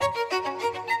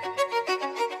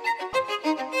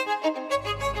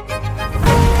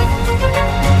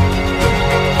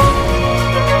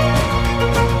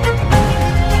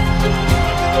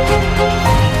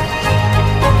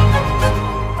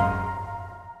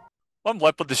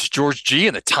Well, this is George G,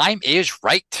 and the time is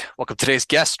right. Welcome to today's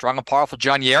guest, strong and powerful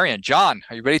Jon Yarian. Jon,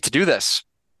 are you ready to do this?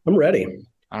 I'm ready.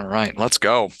 All right, let's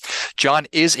go. Jon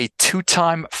is a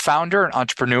two-time founder and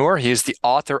entrepreneur. He is the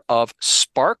author of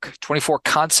Spark, 24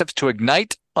 Concepts to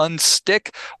Ignite, Unstick,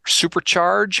 or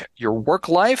Supercharge Your Work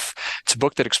Life. It's a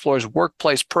book that explores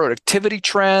workplace productivity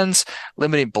trends,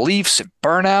 limiting beliefs, and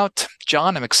burnout.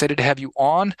 Jon, I'm excited to have you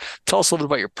on. Tell us a little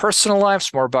bit about your personal life,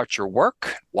 some more about your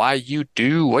work, why you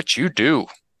do what you do.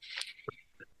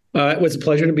 It was a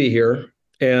pleasure to be here.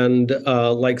 And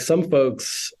like some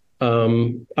folks,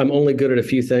 I'm only good at a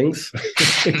few things.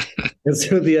 And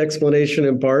so the explanation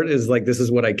in part is like, this is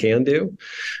what I can do.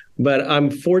 But I'm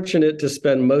fortunate to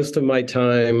spend most of my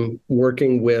time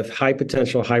working with high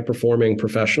potential, high performing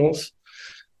professionals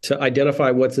to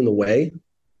identify what's in the way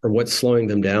or what's slowing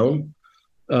them down,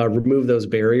 remove those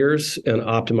barriers, and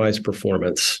optimize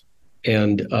performance.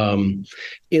 And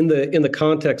in the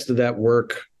context of that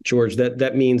work, George,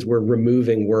 that means we're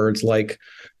removing words like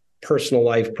personal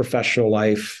life, professional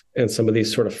life, and some of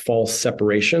these sort of false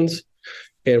separations.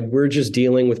 And we're just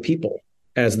dealing with people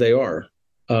as they are.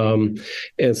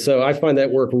 And so I find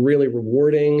that work really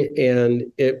rewarding, and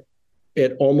it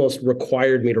almost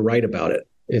required me to write about it.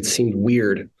 It seemed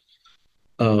weird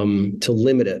to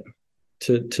limit it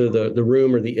to the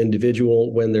room or the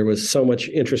individual when there was so much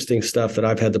interesting stuff that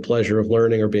I've had the pleasure of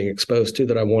learning or being exposed to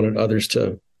that I wanted others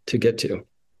to get to.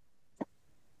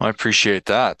 I appreciate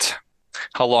that.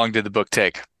 How long did the book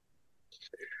take?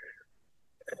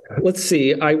 Let's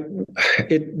see.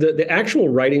 The actual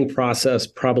writing process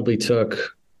probably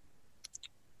took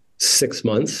 6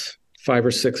 months, 5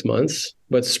 or 6 months,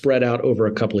 but spread out over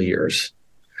a couple of years.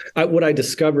 What I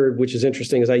discovered, which is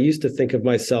interesting, is I used to think of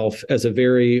myself as a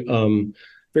very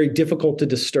difficult to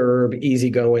disturb,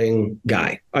 easygoing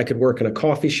guy. I could work in a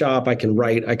coffee shop, I can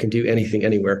write, I can do anything,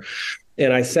 anywhere.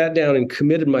 And I sat down and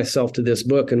committed myself to this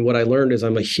book. And what I learned is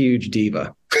I'm a huge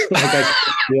diva. Like I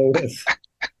can't deal with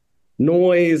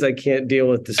noise. I can't deal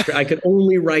with I could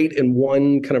only write in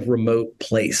one kind of remote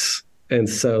place. And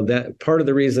so that part of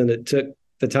the reason it took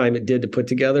the time it did to put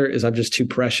together is I'm just too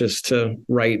precious to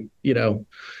write,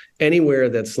 anywhere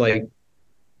that's like,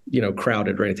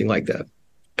 crowded or anything like that.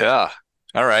 Yeah.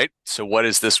 All right. So what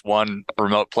is this one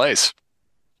remote place?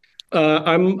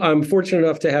 I'm fortunate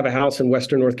enough to have a house in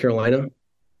Western North Carolina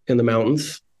in the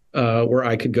mountains where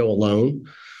I could go alone.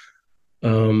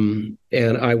 And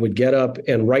I would get up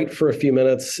and write for a few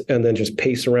minutes and then just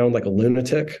pace around like a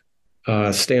lunatic,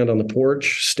 stand on the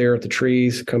porch, stare at the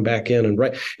trees, come back in and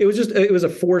write. It was a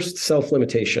forced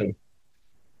self-limitation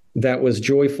that was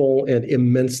joyful and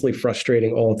immensely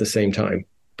frustrating all at the same time,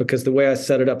 because the way I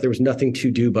set it up, there was nothing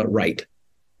to do but write.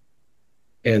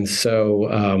 And so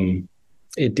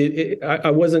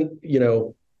I wasn't,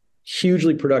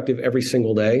 hugely productive every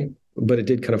single day, but it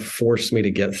did kind of force me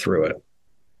to get through it.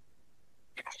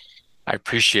 I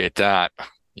appreciate that.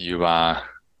 You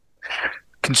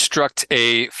construct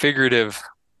a figurative,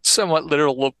 somewhat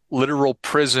literal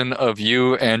prison of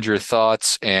you and your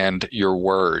thoughts and your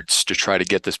words to try to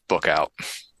get this book out.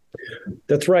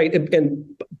 That's right. And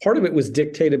part of it was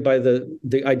dictated by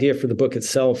the idea for the book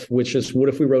itself, which is, what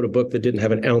if we wrote a book that didn't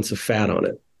have an ounce of fat on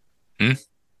it?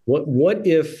 What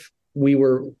if we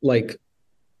were like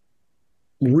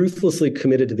ruthlessly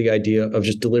committed to the idea of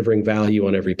just delivering value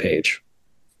on every page?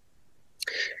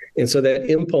 And so that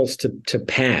impulse to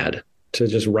pad, to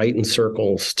just write in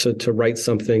circles, to write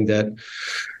something that,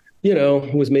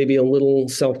 was maybe a little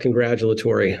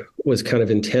self-congratulatory, was kind of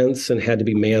intense and had to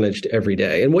be managed every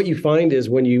day. And what you find is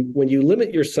when you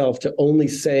limit yourself to only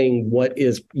saying what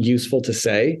is useful to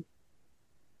say,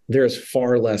 there's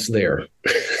far less there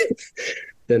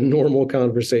than normal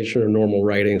conversation or normal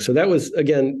writing. So that was,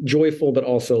 again, joyful, but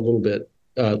also a little bit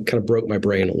kind of broke my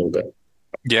brain a little bit.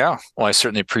 Yeah. Well, I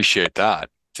certainly appreciate that.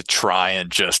 To try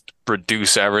and just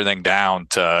reduce everything down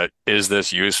to, is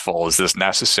this useful? Is this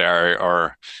necessary?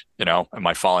 Or, am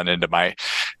I falling into my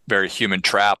very human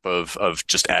trap of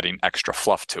just adding extra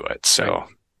fluff to it? So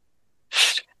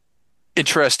right.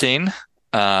 Interesting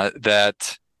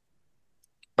that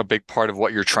a big part of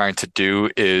what you're trying to do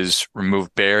is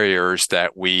remove barriers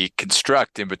that we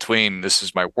construct in between. This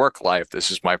is my work life.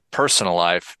 This is my personal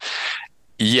life.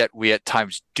 Yet we at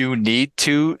times do need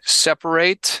to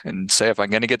separate and say, if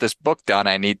I'm going to get this book done,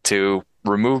 I need to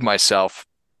remove myself.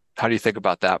 How do you think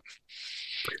about that?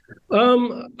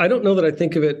 I don't know that I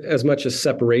think of it as much as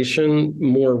separation,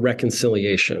 more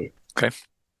reconciliation. Okay.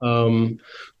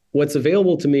 What's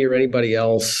available to me or anybody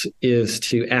else is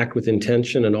to act with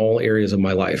intention in all areas of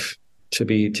my life, to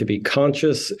be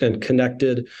conscious and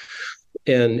connected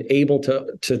and able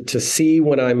to see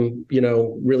when I'm,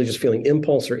 really just feeling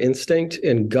impulse or instinct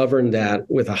and govern that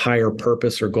with a higher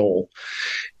purpose or goal.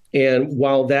 And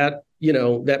while that,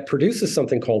 that produces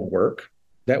something called work,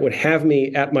 that would have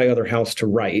me at my other house to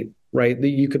write, right?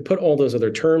 You could put all those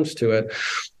other terms to it.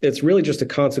 It's really just a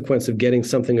consequence of getting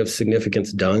something of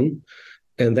significance done.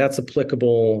 And that's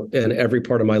applicable in every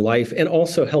part of my life, and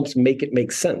also helps make it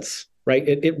make sense, right?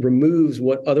 It removes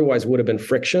what otherwise would have been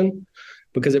friction,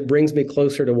 because it brings me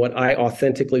closer to what I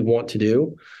authentically want to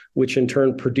do, which in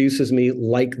turn produces me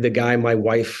like the guy my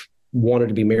wife wanted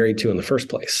to be married to in the first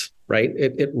place, right?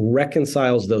 It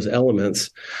reconciles those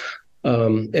elements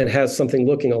and has something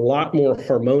looking a lot more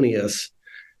harmonious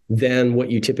than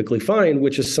what you typically find,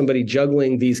 which is somebody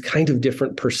juggling these kind of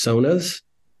different personas,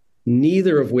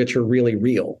 neither of which are really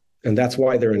real. And that's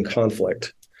why they're in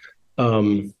conflict.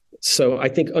 So I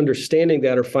think understanding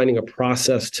that, or finding a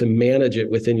process to manage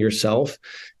it within yourself,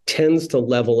 tends to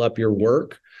level up your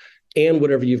work and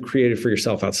whatever you've created for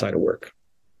yourself outside of work.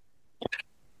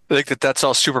 I think that's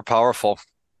all super powerful.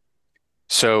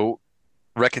 So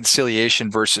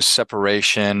reconciliation versus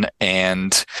separation,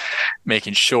 and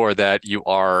making sure that you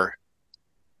are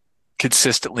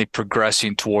consistently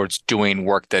progressing towards doing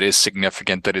work that is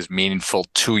significant, that is meaningful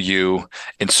to you,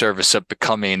 in service of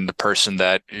becoming the person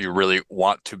that you really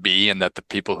want to be, and that the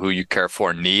people who you care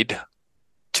for need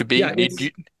to be. Yeah,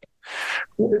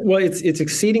 it's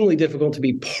exceedingly difficult to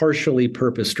be partially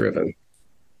purpose driven.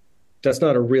 That's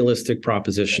not a realistic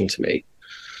proposition to me.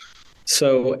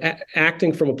 So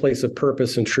acting from a place of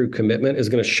purpose and true commitment is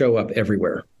going to show up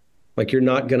everywhere. Like, you're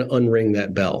not going to unring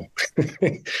that bell.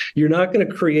 You're not going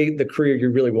to create the career you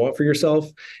really want for yourself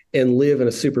and live in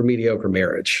a super mediocre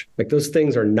marriage. Like, those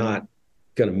things are not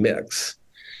going to mix.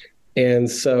 And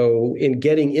so in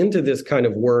getting into this kind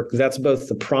of work, that's both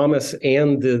the promise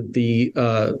and the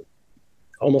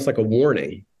almost like a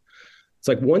warning. It's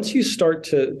like, once you start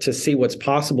to see what's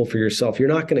possible for yourself, you're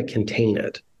not going to contain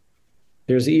it.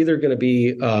 There's either going to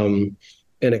be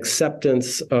an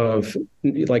acceptance of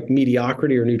like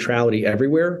mediocrity or neutrality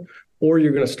everywhere, or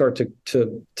you're going to start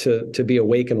to be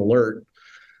awake and alert.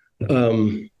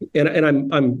 And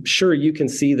I'm sure you can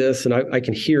see this, and I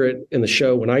can hear it in the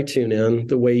show when I tune in,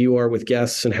 the way you are with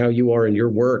guests and how you are in your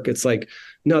work. It's like,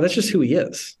 no, that's just who he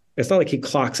is. It's not like he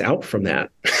clocks out from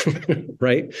that,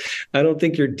 right? I don't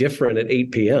think you're different at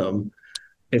 8 p.m.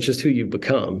 It's just who you've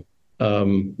become,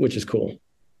 which is cool.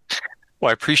 Well,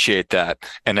 I appreciate that.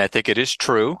 And I think it is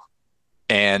true.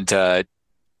 And a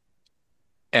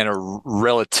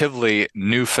relatively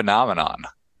new phenomenon.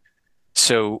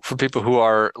 So for people who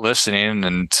are listening,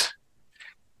 and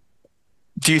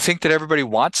do you think that everybody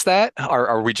wants that?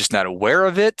 Are we just not aware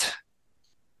of it?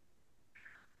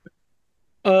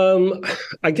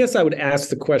 I guess I would ask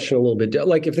the question a little bit.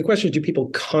 Like, if the question is, do people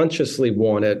consciously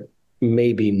want it?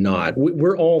 Maybe not.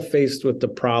 We're all faced with the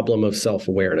problem of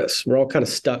self-awareness. We're all kind of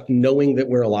stuck knowing that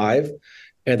we're alive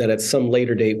and that at some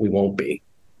later date we won't be.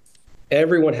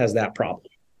 Everyone has that problem,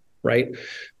 right?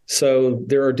 So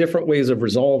there are different ways of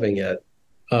resolving it.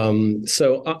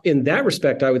 So in that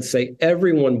respect, I would say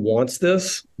everyone wants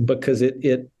this, because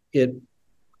it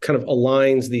kind of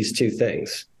aligns these two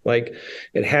things. Like,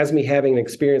 it has me having an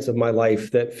experience of my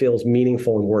life that feels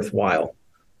meaningful and worthwhile,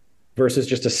 versus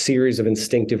just a series of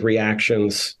instinctive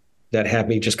reactions that have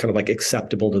me just kind of like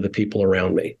acceptable to the people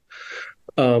around me.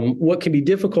 What can be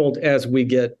difficult as we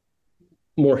get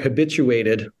more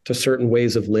habituated to certain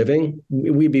ways of living,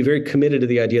 we'd be very committed to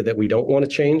the idea that we don't want to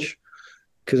change,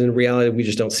 because in reality, we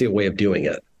just don't see a way of doing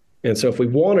it. And so if we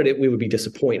wanted it, we would be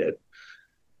disappointed.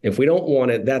 If we don't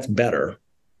want it, that's better,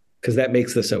 because that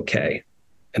makes this okay.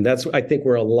 And that's, I think,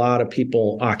 where a lot of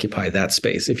people occupy that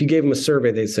space. If you gave them a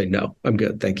survey, they'd say, no, I'm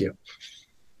good. Thank you.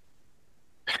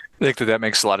 I think that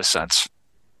makes a lot of sense.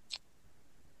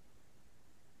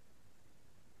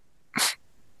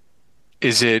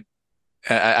 Is it,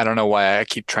 I don't know why I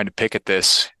keep trying to pick at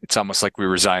this. It's almost like we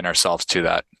resign ourselves to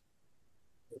that.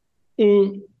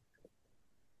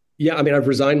 Yeah, I mean, I've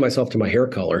resigned myself to my hair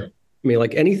color. I mean,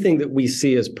 like, anything that we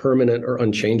see as permanent or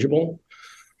unchangeable,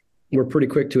 we're pretty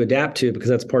quick to adapt to, because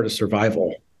that's part of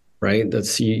survival, right?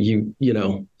 That's you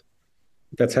know,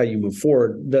 that's how you move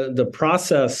forward. The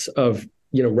process of,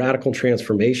 radical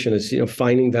transformation is,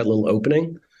 finding that little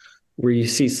opening where you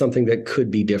see something that could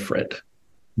be different,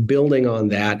 building on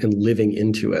that and living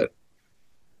into it.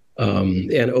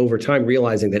 And over time,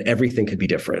 realizing that everything could be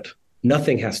different.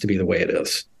 Nothing has to be the way it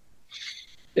is.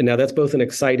 And now that's both an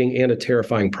exciting and a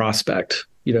terrifying prospect.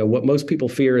 What most people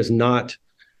fear is not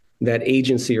that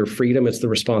agency or freedom, it's the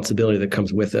responsibility that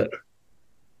comes with it.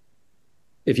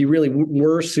 If you really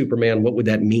were Superman, what would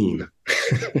that mean?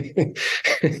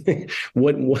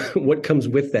 What comes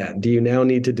with that? Do you now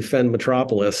need to defend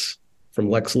Metropolis from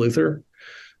Lex Luthor,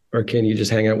 or can you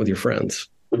just hang out with your friends?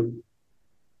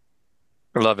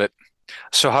 I love it.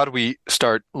 So how do we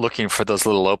start looking for those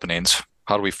little openings?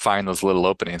 How do we find those little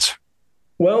openings?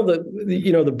 Well,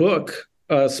 the book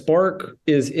Spark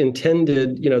is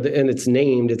intended, and it's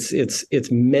named.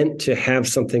 It's meant to have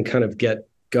something kind of get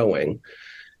going.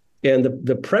 And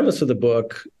the premise of the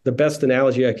book, the best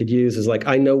analogy I could use is like,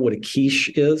 I know what a quiche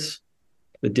is,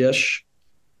 the dish.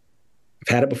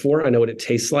 I've had it before. I know what it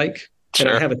tastes like. Sure.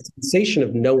 And I have a sensation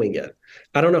of knowing it.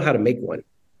 I don't know how to make one.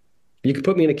 You could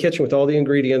put me in a kitchen with all the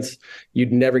ingredients.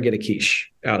 You'd never get a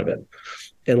quiche out of it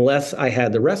unless I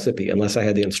had the recipe, unless I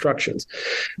had the instructions.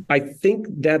 I think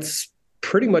that's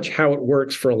pretty much how it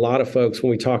works for a lot of folks when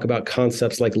we talk about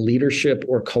concepts like leadership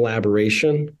or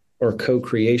collaboration or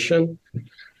co-creation.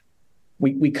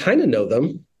 We kind of know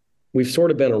them. We've sort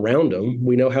of been around them.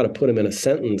 We know how to put them in a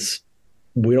sentence.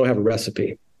 We don't have a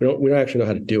recipe. We don't actually know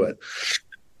how to do it.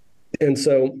 And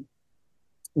so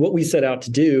what we set out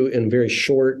to do in very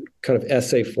short kind of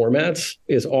essay formats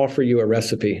is offer you a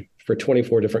recipe for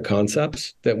 24 different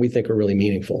concepts that we think are really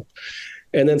meaningful.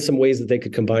 And then some ways that they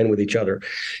could combine with each other.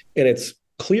 And it's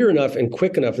clear enough and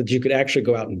quick enough that you could actually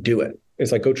go out and do it.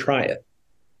 It's like, go try it.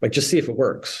 Like, just see if it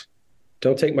works.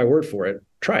 Don't take my word for it.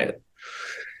 Try it.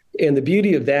 And the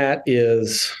beauty of that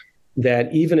is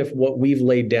that even if what we've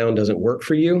laid down doesn't work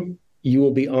for you, you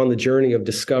will be on the journey of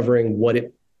discovering what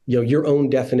it, your own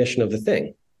definition of the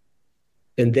thing.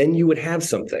 And then you would have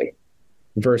something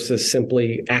versus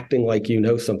simply acting like you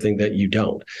know something that you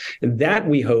don't. And that,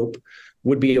 we hope,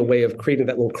 would be a way of creating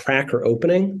that little crack or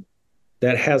opening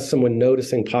that has someone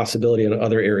noticing possibility in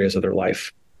other areas of their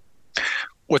life.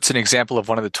 What's an example of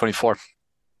one of the 24?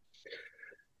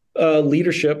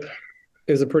 Leadership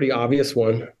is a pretty obvious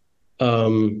one.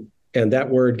 And that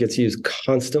word gets used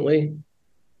constantly.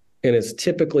 And it's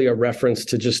typically a reference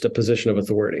to just a position of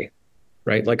authority,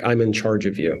 right? Like, I'm in charge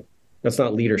of you. That's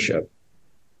not leadership.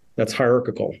 That's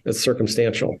hierarchical. It's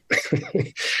circumstantial.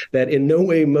 That in no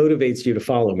way motivates you to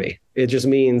follow me. It just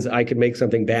means I could make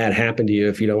something bad happen to you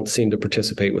if you don't seem to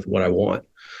participate with what I want.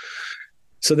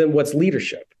 So then what's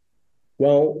leadership?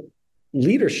 Well,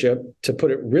 leadership, to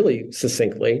put it really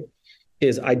succinctly,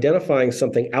 is identifying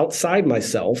something outside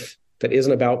myself that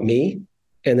isn't about me,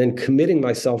 and then committing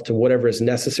myself to whatever is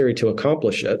necessary to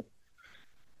accomplish it,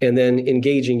 and then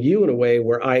engaging you in a way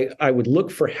where I would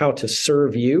look for how to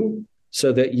serve you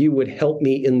so that you would help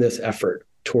me in this effort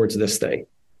towards this thing.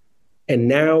 And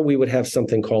now we would have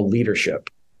something called leadership.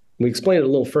 We explain it a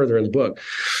little further in the book.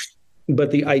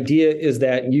 But the idea is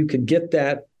that you could get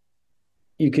that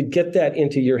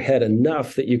into your head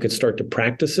enough that you could start to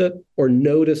practice it or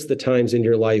notice the times in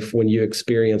your life when you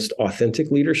experienced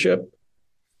authentic leadership.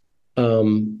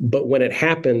 But when it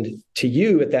happened to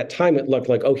you at that time, it looked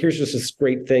like, oh, here's just this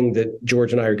great thing that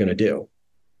George and I are going to do,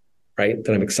 right?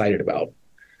 That I'm excited about.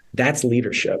 That's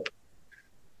leadership.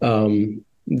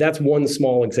 That's one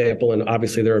small example, and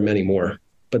obviously there are many more.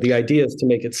 But the idea is to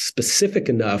make it specific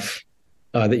enough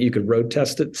that you could road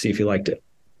test it, see if you liked it.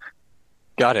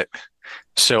 Got it.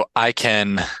 So I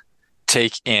can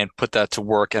take and put that to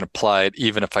work and apply it,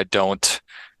 even if I don't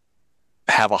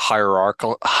have a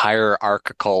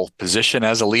hierarchical position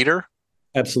as a leader.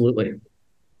 Absolutely.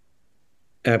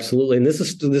 Absolutely. And this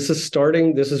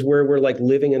is where we're like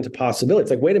living into possibility.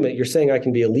 It's like, wait a minute, you're saying I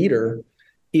can be a leader,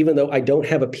 even though I don't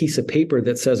have a piece of paper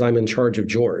that says I'm in charge of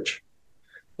George.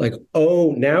 Like,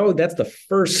 oh, now that's the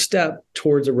first step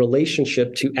towards a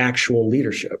relationship to actual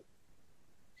leadership.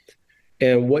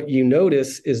 And what you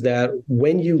notice is that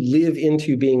when you live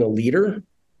into being a leader,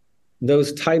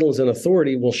 those titles and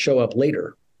authority will show up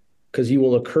later because you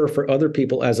will occur for other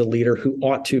people as a leader who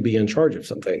ought to be in charge of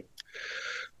something.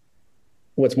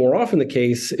 What's more often the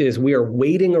case is we are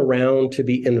waiting around to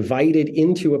be invited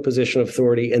into a position of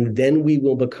authority, and then we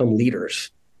will become leaders.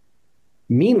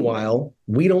 Meanwhile,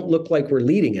 we don't look like we're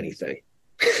leading anything,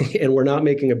 and we're not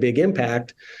making a big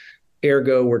impact.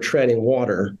 Ergo, we're treading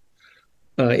water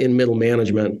in middle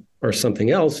management or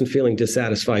something else and feeling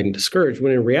dissatisfied and discouraged,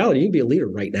 when in reality, you can be a leader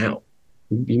right now.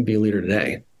 You can be a leader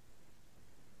today.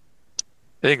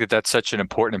 I think that that's such an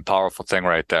important and powerful thing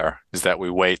right there, is that we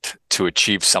wait to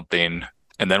achieve something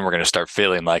and then we're going to start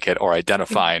feeling like it or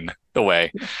identifying the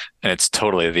way. And it's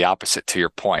totally the opposite to your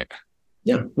point.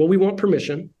 Yeah. Well, we want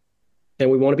permission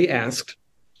and we want to be asked,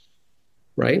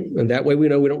 right? And that way we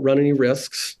know we don't run any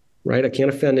risks, right? I can't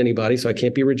offend anybody, so I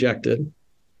can't be rejected.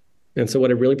 And so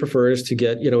what I really prefer is to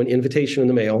get, an invitation in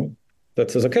the mail that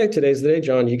says, okay, today's the day,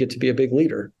 John, you get to be a big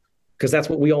leader, because that's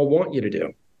what we all want you to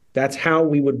do. That's how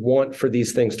we would want for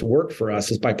these things to work for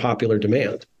us, is by popular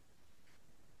demand.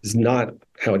 Is not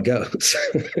how it goes.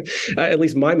 At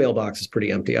least my mailbox is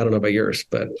pretty empty. I don't know about yours,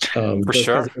 but For those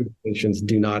sure. kinds of invitations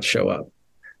do not show up.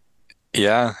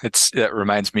 Yeah, that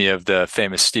reminds me of the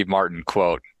famous Steve Martin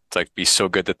quote. It's like, be so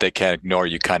good that they can't ignore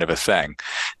you, kind of a thing.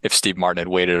 If Steve Martin had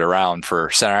waited around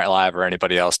for Saturday Night Live or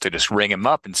anybody else to just ring him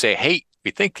up and say, hey, we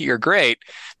think that you're great,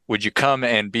 would you come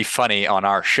and be funny on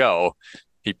our show?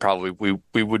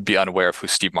 We would be unaware of who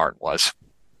Steve Martin was.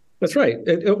 That's right.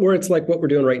 Where it's like what we're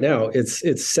doing right now.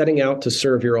 It's setting out to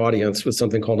serve your audience with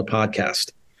something called a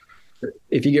podcast.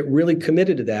 If you get really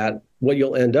committed to that, what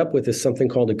you'll end up with is something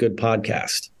called a good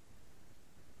podcast.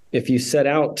 If you set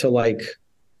out to like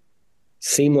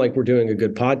seem like we're doing a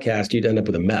good podcast, you'd end up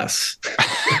with a mess.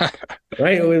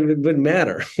 Right? It wouldn't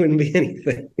matter. It wouldn't be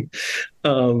anything.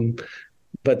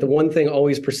 But the one thing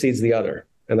always precedes the other.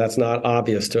 And that's not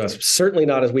obvious to us. Certainly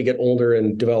not as we get older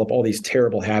and develop all these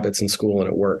terrible habits in school and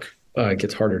at work. It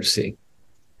gets harder to see.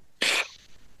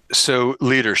 So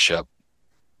leadership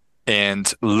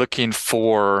and looking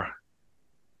for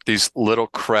these little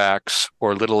cracks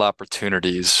or little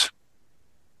opportunities.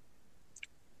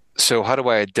 So how do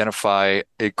I identify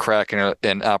a crack and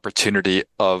an opportunity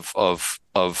of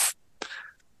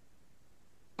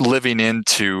living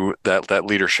into that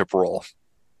leadership role?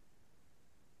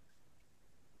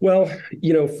 Well,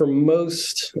 for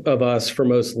most of us, for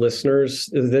most listeners,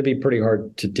 that'd be pretty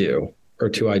hard to do or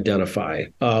to identify.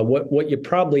 What you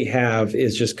probably have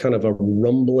is just kind of a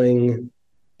rumbling,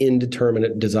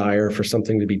 indeterminate desire for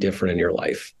something to be different in your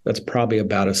life. That's probably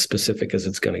about as specific as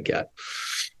it's going to get.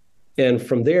 And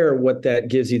from there, what that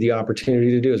gives you the opportunity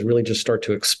to do is really just start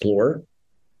to explore,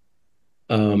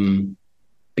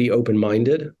 be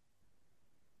open-minded,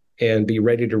 and be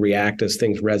ready to react as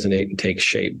things resonate and take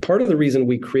shape. Part of the reason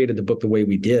we created the book the way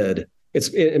we did,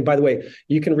 and by the way,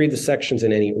 you can read the sections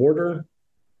in any order.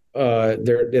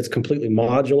 It's completely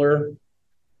modular,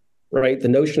 right? The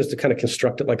notion is to kind of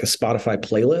construct it like a Spotify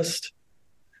playlist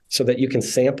so that you can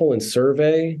sample and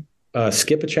survey,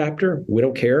 skip a chapter. We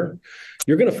don't care.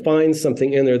 You're going to find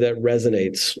something in there that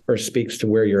resonates or speaks to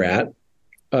where you're at,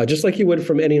 just like you would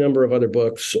from any number of other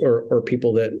books or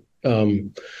people that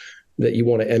you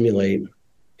want to emulate,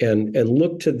 and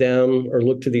look to them or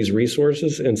look to these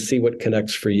resources and see what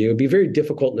connects for you. It'd be very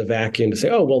difficult in a vacuum to say,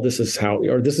 oh, well, this is how,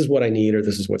 or this is what I need, or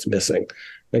this is what's missing.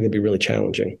 I think it'd be really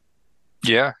challenging.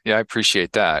 Yeah, I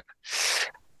appreciate that.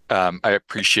 I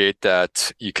appreciate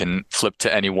that you can flip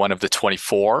to any one of the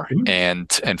 24 and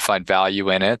find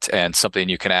value in it and something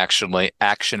you can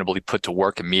actionably put to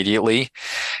work immediately.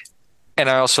 And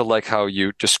I also like how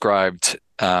you described,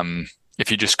 if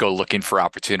you just go looking for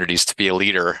opportunities to be a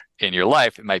leader in your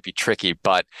life, it might be tricky,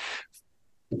 but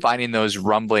finding those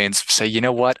rumblings, say, you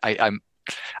know what, I'm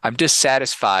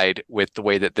dissatisfied with the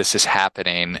way that this is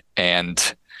happening.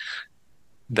 And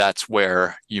that's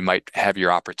where you might have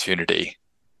your opportunity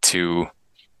to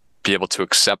be able to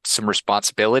accept some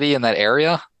responsibility in that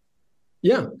area.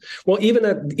 Yeah. Well,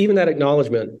 even that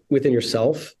acknowledgement within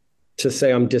yourself to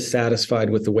say, I'm dissatisfied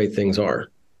with the way things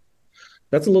are.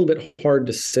 That's a little bit hard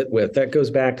to sit with. That goes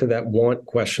back to that want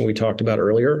question we talked about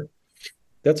earlier.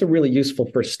 That's a really useful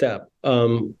first step.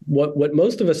 What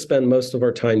most of us spend most of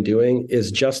our time doing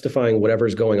is justifying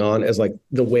whatever's going on as like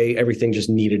the way everything just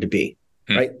needed to be,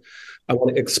 right? I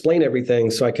want to explain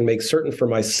everything so I can make certain for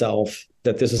myself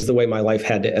that this is the way my life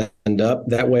had to end up.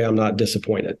 That way I'm not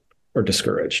disappointed or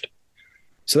discouraged.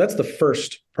 So that's the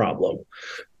first problem.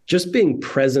 Just being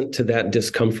present to that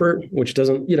discomfort, which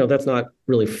doesn't, that's not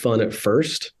really fun at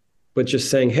first, but just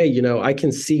saying, hey, I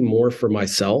can see more for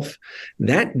myself.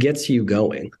 That gets you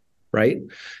going, right?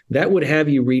 That would have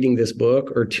you reading this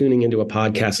book or tuning into a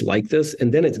podcast like this,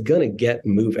 and then it's going to get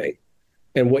moving.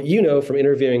 And what you know from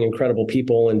interviewing incredible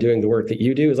people and doing the work that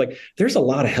you do is like, there's a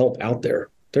lot of help out there.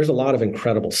 There's a lot of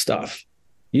incredible stuff.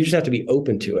 You just have to be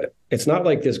open to it. It's not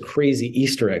like this crazy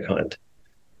Easter egg hunt.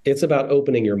 It's about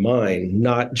opening your mind,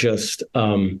 not just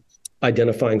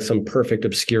identifying some perfect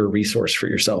obscure resource for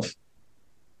yourself.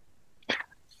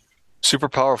 Super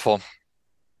powerful.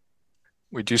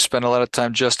 We do spend a lot of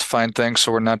time justifying things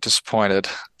so we're not disappointed.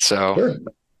 So, sure.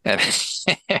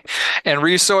 and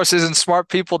resources and smart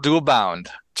people do abound,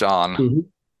 Jon. Mm-hmm.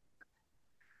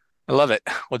 I love it.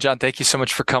 Well, Jon, thank you so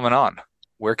much for coming on.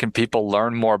 Where can people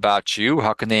learn more about you?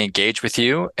 How can they engage with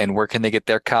you? And where can they get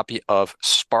their copy of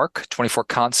Spark, 24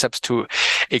 Concepts to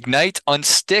Ignite,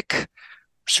 Unstick,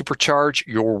 Supercharge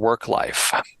Your Work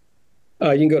Life?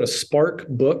 You can go to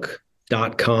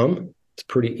sparkbook.com. It's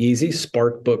pretty easy.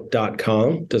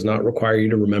 Sparkbook.com does not require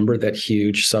you to remember that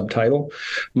huge subtitle.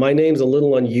 My name's a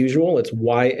little unusual. It's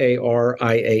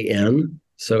Yarian.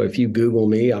 So if you Google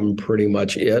me, I'm pretty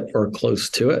much it or close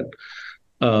to it.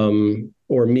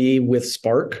 Or me with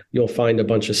Spark, you'll find a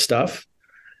bunch of stuff.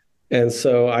 And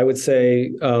so I would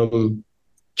say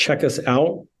check us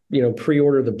out,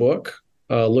 pre-order the book,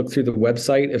 look through the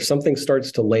website. If something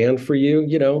starts to land for you,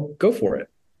 go for it.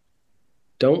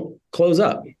 Don't close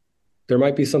up. There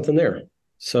might be something there.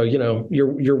 So,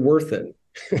 you're worth it.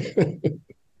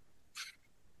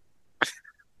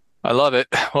 I love it.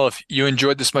 Well, if you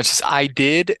enjoyed this much as I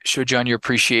did, show Jon your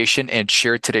appreciation and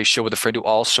share today's show with a friend who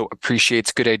also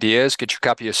appreciates good ideas. Get your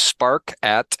copy of Spark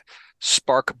at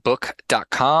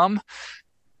sparkbook.com.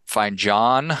 Find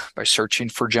Jon by searching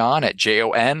for Jon at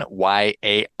JonYarian.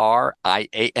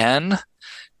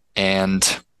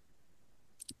 And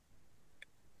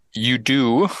you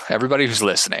do, everybody who's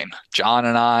listening, Jon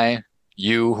and I,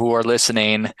 you who are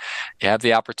listening, you have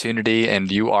the opportunity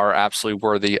and you are absolutely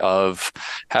worthy of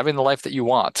having the life that you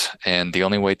want. And the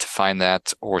only way to find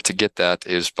that or to get that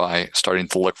is by starting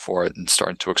to look for it and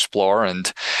starting to explore.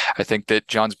 And I think that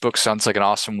Jon's book sounds like an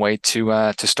awesome way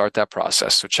to start that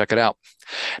process. So check it out.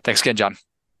 Thanks again, Jon.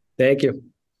 Thank you.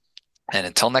 And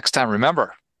until next time,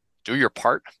 remember, do your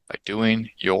part by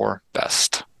doing your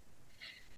best.